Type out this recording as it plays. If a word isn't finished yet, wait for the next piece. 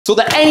So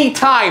that any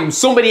time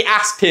somebody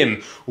asked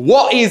him,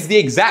 what is the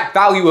exact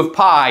value of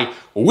pi,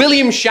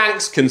 William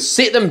Shanks can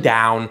sit them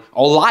down,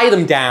 or lie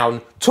them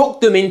down,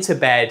 tuck them into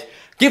bed,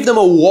 give them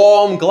a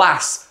warm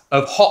glass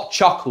of hot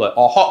chocolate,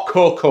 or hot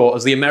cocoa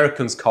as the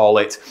Americans call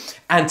it,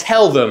 and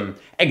tell them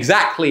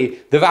exactly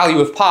the value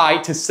of pi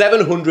to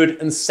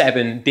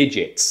 707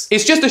 digits.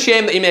 It's just a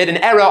shame that he made an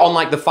error on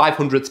like the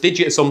 500th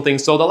digit or something,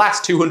 so the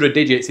last 200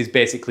 digits is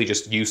basically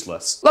just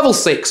useless. Level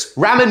 6,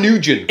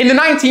 Ramanujan. In the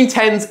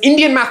 1910s,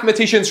 Indian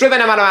mathematician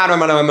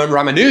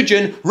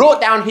Ramanujan wrote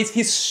down his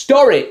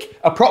historic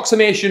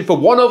approximation for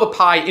 1 over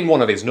pi in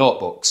one of his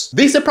notebooks.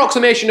 This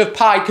approximation of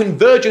pi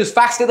converges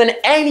faster than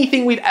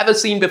anything we've ever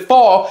seen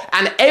before,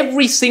 and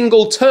every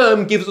single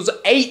term gives us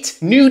 8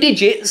 new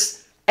digits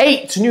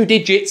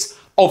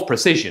of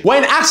precision.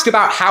 When asked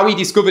about how he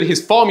discovered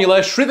his formula,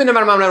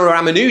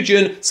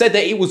 Ramanujan said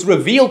that it was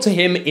revealed to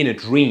him in a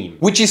dream,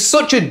 which is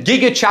such a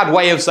giga-chad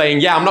way of saying,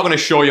 yeah, I'm not going to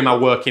show you my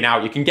working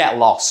out, you can get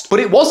lost. But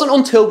it wasn't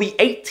until the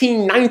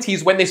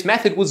 1890s when this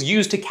method was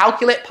used to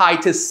calculate pi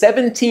to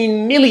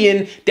 17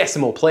 million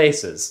decimal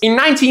places. In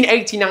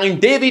 1989,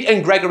 David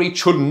and Gregory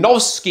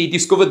Chudnovsky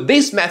discovered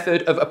this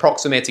method of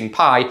approximating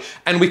pi,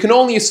 and we can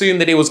only assume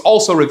that it was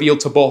also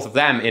revealed to both of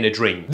them in a dream.